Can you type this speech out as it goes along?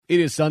It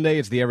is Sunday.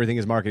 It's the Everything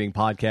is Marketing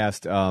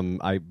podcast.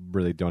 I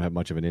really don't have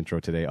much of an intro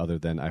today other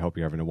than I hope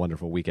you're having a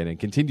wonderful weekend and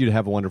continue to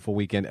have a wonderful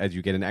weekend as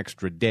you get an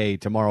extra day,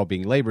 tomorrow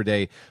being Labor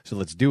Day. So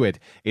let's do it.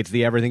 It's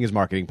the Everything is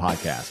Marketing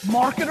podcast.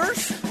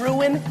 Marketers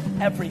ruin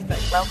everything.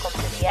 Welcome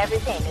to the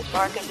Everything is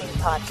Marketing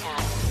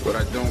podcast. What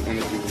I don't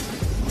want to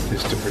do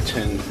is to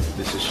pretend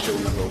this is show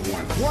number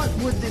one. What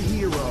would the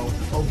hero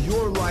of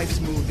your life's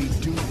movie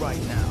do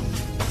right now?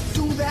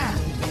 Do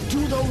that.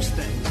 Do those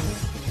things.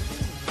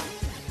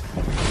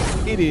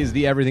 It is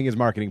the Everything is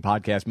Marketing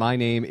podcast. My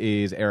name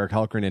is Eric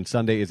Hulkran, and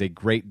Sunday is a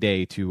great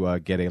day to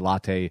get a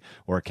latte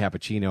or a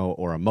cappuccino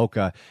or a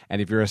mocha.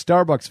 And if you're a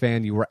Starbucks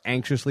fan, you are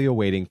anxiously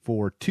awaiting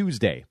for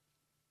Tuesday.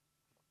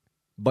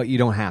 But you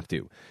don't have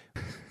to.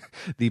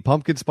 The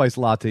pumpkin spice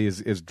latte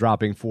is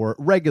dropping for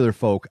regular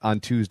folk on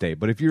Tuesday.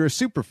 But if you're a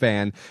super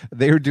fan,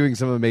 they're doing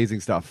some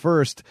amazing stuff.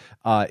 First,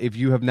 if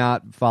you have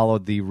not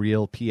followed the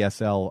Real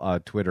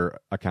PSL Twitter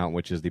account,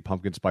 which is the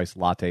pumpkin spice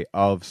latte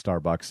of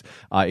Starbucks,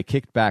 it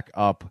kicked back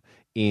up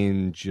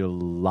in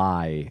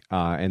July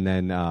and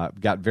then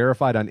got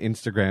verified on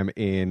Instagram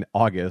in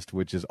August,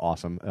 which is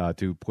awesome,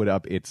 to put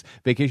up its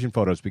vacation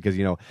photos because,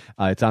 you know,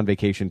 it's on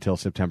vacation till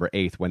September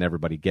 8th when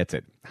everybody gets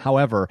it.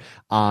 However,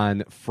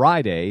 on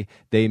Thursday,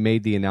 they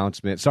made the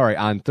announcement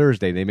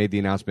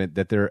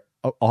that they're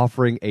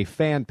offering a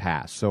fan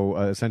pass. So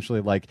essentially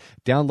like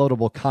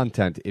downloadable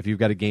content if you've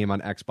got a game on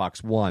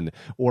Xbox One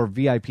or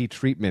VIP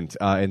treatment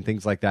and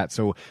things like that.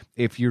 So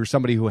if you're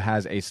somebody who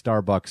has a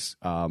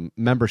Starbucks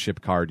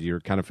membership card, you're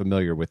kind of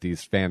familiar with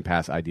these fan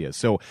pass ideas.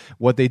 So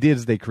what they did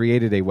is they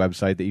created a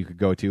website that you could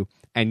go to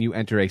and you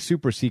enter a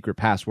super secret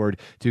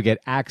password to get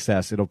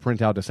access. It'll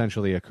print out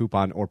essentially a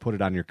coupon or put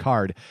it on your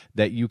card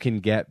that you can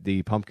get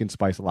the pumpkin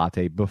spice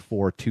latte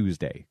before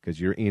Tuesday because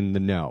you're in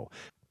the know.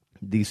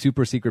 The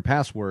super secret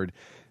password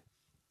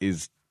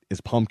is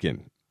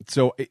pumpkin.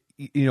 So,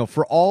 you know,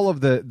 for all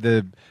of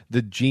the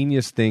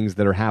genius things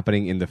that are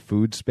happening in the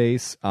food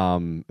space,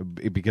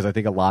 because I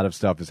think a lot of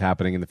stuff is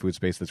happening in the food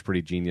space that's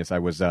pretty genius. I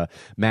was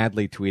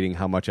madly tweeting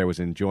how much I was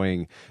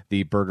enjoying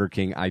the Burger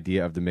King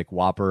idea of the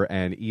McWhopper,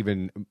 and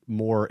even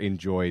more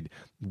enjoyed,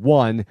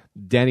 one,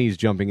 Denny's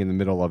jumping in the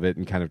middle of it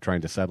and kind of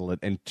trying to settle it,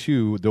 and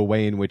two, the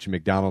way in which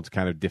McDonald's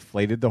kind of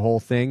deflated the whole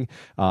thing,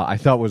 I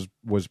thought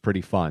was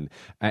pretty fun.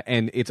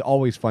 And it's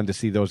always fun to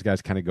see those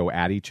guys kind of go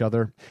at each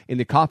other. In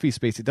the coffee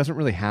space, it doesn't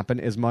really happen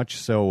as much.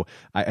 So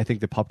I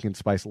think the pumpkin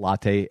spice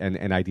latte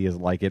and ideas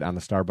like it on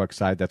the Starbucks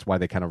side, that's why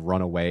they kind of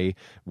run away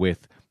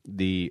with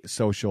the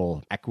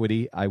social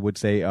equity, I would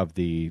say, of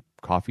the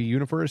coffee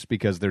universe,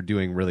 because they're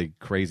doing really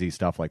crazy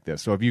stuff like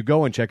this. So if you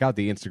go and check out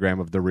the Instagram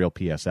of the Real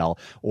PSL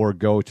or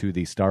go to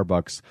the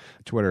Starbucks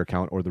Twitter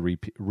account or the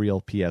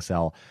Real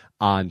PSL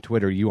on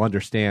Twitter, you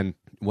understand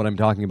what I'm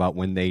talking about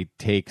when they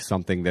take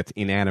something that's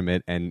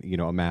inanimate and, you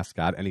know, a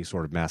mascot, any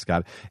sort of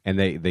mascot, and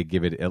they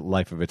give it a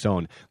life of its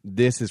own.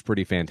 This is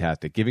pretty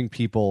fantastic. Giving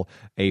people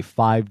a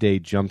 5-day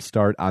jump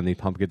start on the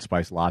pumpkin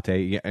spice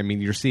latte. I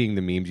mean, you're seeing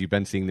the memes. You've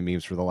been seeing the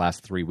memes for the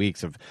last 3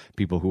 weeks of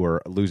people who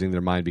are losing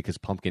their mind because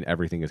pumpkin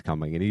everything is coming.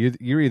 And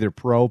you're either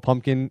pro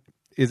pumpkin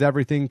is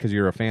everything because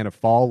you're a fan of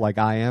fall like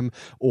I am,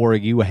 or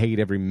you hate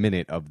every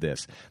minute of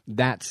this.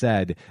 That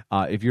said,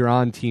 if you're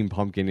on Team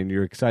Pumpkin and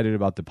you're excited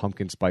about the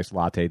pumpkin spice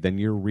latte, then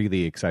you're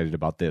really excited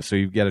about this. So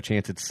you've got a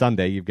chance. It's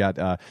Sunday. You've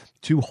got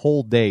 2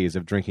 whole days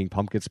of drinking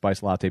pumpkin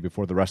spice latte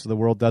before the rest of the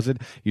world does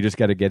it. You just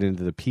got to get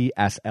into the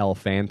PSL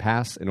fan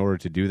pass in order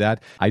to do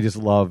that. I just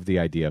love the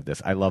idea of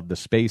this. I love the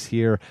space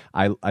here.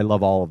 I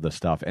love all of this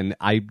stuff. And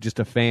I'm just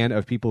a fan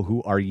of people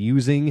who are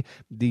using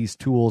these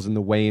tools in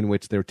the way in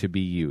which they're to be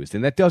used.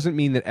 And that doesn't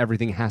mean that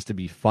everything has to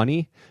be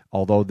funny,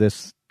 although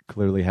this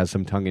clearly has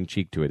some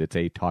tongue-in-cheek to it. It's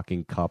a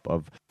talking cup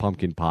of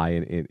pumpkin pie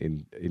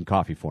in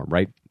coffee form,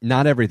 right?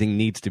 Not everything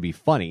needs to be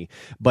funny,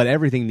 but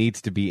everything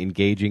needs to be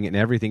engaging, and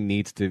everything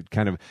needs to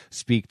kind of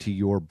speak to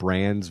your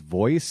brand's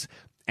voice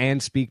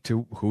and speak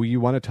to who you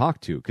want to talk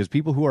to. Because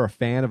people who are a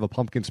fan of a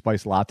pumpkin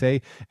spice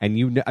latte, and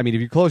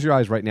if you close your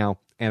eyes right now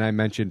and I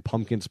mentioned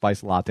pumpkin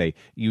spice latte,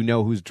 you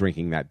know who's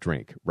drinking that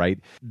drink, right?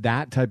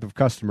 That type of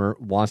customer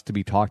wants to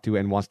be talked to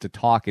and wants to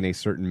talk in a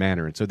certain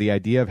manner. And so the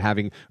idea of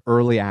having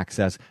early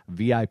access,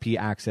 VIP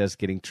access,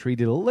 getting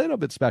treated a little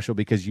bit special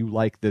because you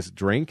like this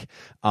drink,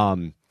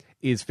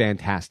 is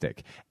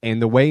fantastic.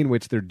 And the way in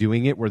which they're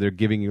doing it, where they're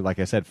giving you, like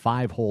I said,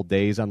 5 whole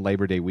days on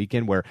Labor Day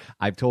weekend, where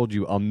I've told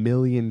you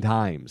 1,000,000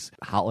 times,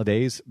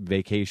 holidays,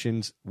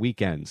 vacations,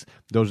 weekends,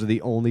 those are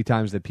the only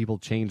times that people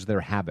change their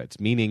habits,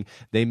 meaning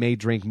they may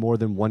drink more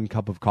than 1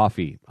 cup of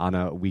coffee on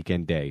a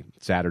weekend day,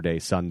 Saturday,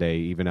 Sunday,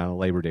 even on a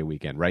Labor Day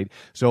weekend, right?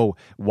 So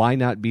why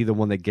not be the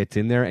one that gets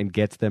in there and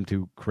gets them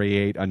to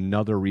create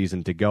another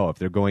reason to go? If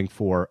they're going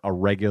for a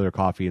regular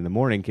coffee in the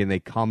morning, can they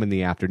come in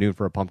the afternoon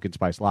for a pumpkin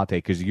spice latte?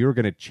 Because you're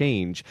going to change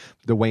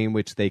the way in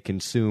which they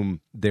consume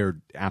their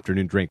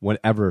afternoon drink,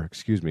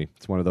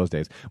 it's one of those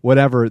days,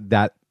 whatever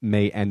that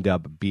may end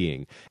up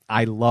being.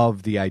 I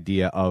love the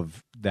idea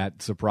of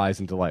that surprise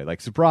and delight. Like,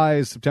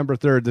 surprise, September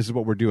 3rd, this is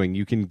what we're doing.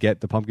 You can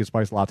get the pumpkin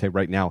spice latte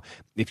right now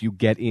if you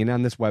get in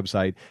on this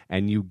website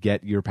and you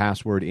get your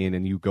password in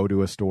and you go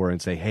to a store and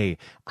say, hey,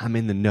 I'm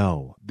in the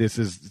know. This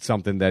is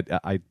something that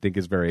I think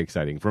is very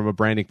exciting. From a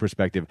branding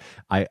perspective,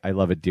 I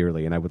love it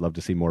dearly, and I would love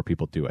to see more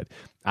people do it.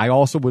 I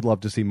also would love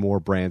to see more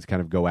brands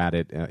kind of go at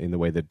it in the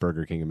way that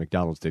Burger King and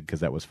McDonald's did,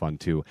 because that was fun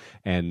too.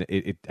 And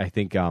I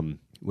think,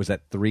 was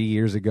that 3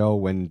 years ago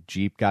when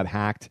Jeep got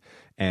hacked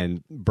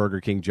and Burger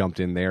King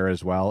jumped in there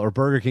as well? Or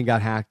Burger King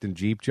got hacked and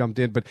Jeep jumped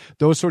in. But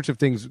those sorts of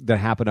things that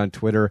happen on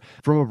Twitter,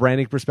 from a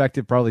branding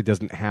perspective, probably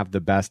doesn't have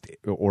the best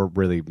or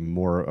really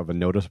more of a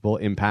noticeable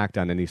impact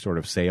on any sort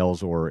of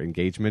sales or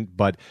engagement.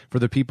 But for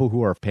the people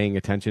who are paying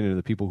attention and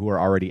the people who are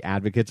already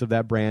advocates of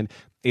that brand,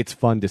 it's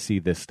fun to see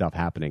this stuff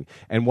happening.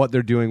 And what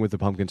they're doing with the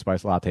pumpkin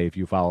spice latte, if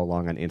you follow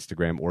along on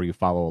Instagram or you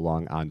follow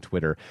along on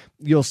Twitter,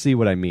 you'll see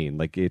what I mean.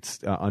 Like,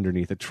 it's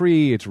underneath a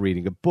tree, it's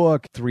reading a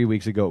book. 3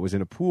 weeks ago, it was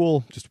in a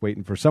pool, just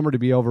waiting for summer to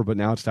be over, but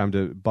now it's time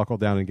to buckle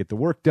down and get the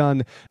work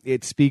done.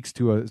 It speaks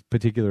to a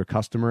particular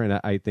customer, and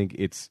I think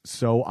it's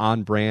so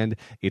on brand,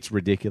 it's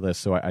ridiculous.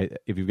 So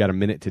if you've got a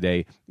minute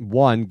today,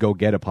 one, go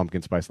get a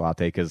pumpkin spice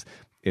latte, because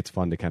it's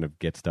fun to kind of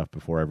get stuff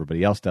before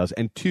everybody else does.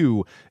 And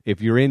two,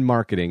 if you're in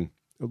marketing,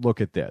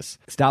 look at this.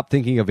 Stop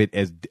thinking of it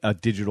as a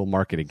digital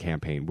marketing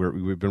campaign.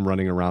 We've been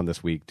running around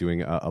this week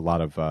doing a lot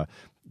of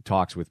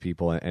talks with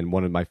people, and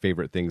one of my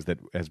favorite things that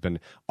has been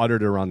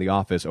uttered around the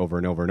office over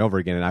and over and over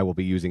again, and I will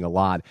be using a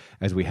lot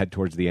as we head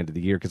towards the end of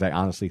the year, because I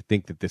honestly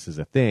think that this is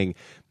a thing,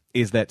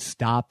 is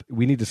that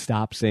we need to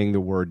stop saying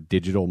the word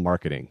digital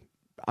marketing.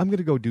 I'm going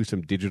to go do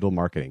some digital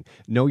marketing.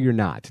 No, you're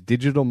not.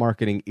 Digital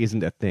marketing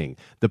isn't a thing.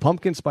 The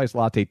Pumpkin Spice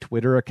Latte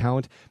Twitter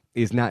account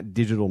is not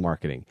digital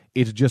marketing.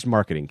 It's just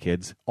marketing,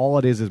 kids. All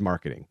it is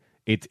marketing.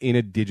 It's in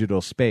a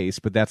digital space,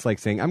 but that's like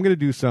saying, I'm going to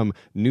do some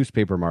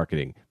newspaper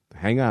marketing.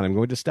 Hang on, I'm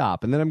going to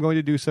stop. And then I'm going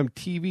to do some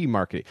TV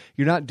marketing.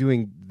 You're not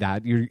doing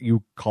that.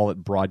 You call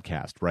it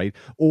broadcast, right?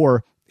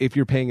 Or if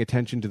you're paying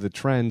attention to the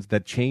trends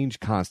that change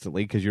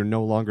constantly, because you're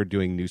no longer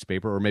doing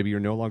newspaper, or maybe you're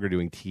no longer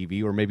doing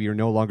TV, or maybe you're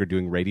no longer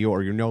doing radio,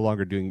 or you're no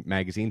longer doing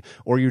magazine,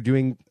 or you're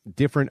doing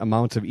different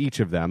amounts of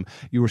each of them,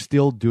 you are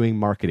still doing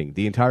marketing.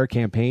 The entire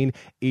campaign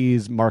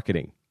is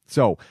marketing.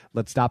 So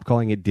let's stop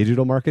calling it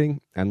digital marketing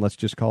and let's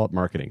just call it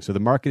marketing. So the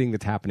marketing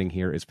that's happening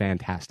here is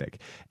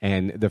fantastic.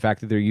 And the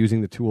fact that they're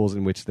using the tools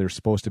in which they're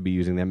supposed to be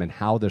using them and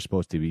how they're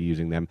supposed to be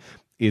using them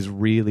is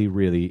really,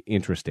 really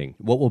interesting.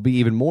 What will be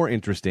even more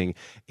interesting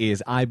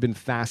is I've been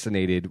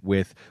fascinated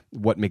with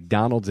what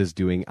McDonald's is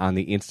doing on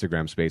the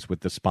Instagram space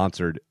with the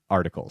sponsored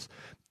articles.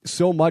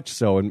 So much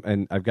so,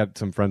 and I've got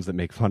some friends that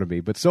make fun of me,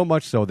 but so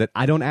much so that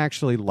I don't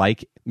actually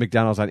like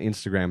McDonald's on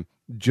Instagram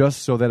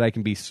just so that I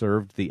can be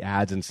served the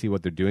ads and see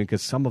what they're doing,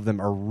 because some of them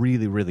are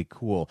really, really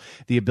cool.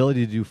 The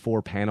ability to do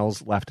 4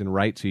 panels left and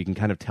right so you can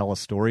kind of tell a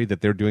story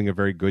that they're doing a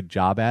very good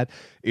job at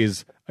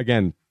is,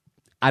 again,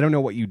 I don't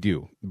know what you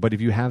do, but if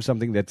you have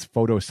something that's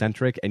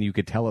photocentric and you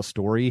could tell a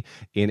story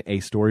in a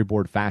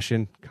storyboard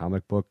fashion,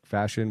 comic book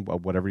fashion,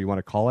 whatever you want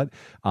to call it,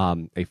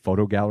 a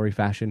photo gallery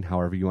fashion,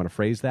 however you want to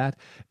phrase that,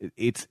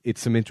 it's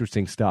some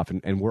interesting stuff.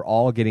 And we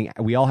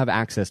all have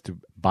access to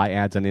buy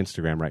ads on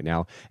Instagram right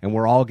now, and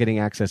we're all getting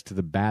access to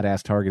the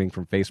badass targeting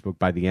from Facebook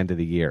by the end of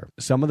the year.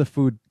 Some of the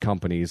food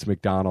companies,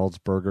 McDonald's,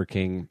 Burger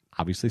King,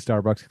 obviously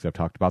Starbucks, because I've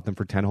talked about them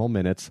for 10 whole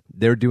minutes,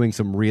 they're doing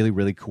some really,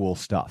 really cool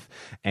stuff.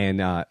 And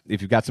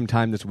if you've got some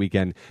time this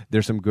weekend,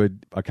 there's some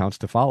good accounts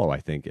to follow, I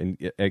think.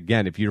 And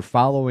again, if you're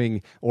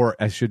following, or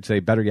I should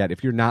say better yet,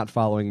 if you're not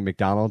following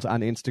McDonald's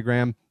on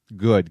Instagram,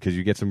 good, because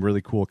you get some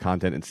really cool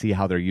content and see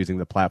how they're using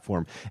the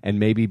platform and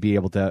maybe be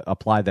able to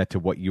apply that to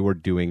what you're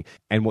doing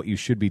and what you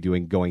should be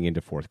doing going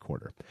into fourth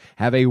quarter.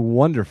 Have a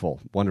wonderful,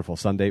 wonderful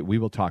Sunday. We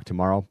will talk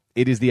tomorrow.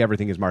 It is the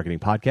Everything is Marketing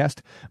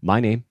podcast. My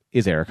name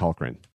is Eric Hulkran.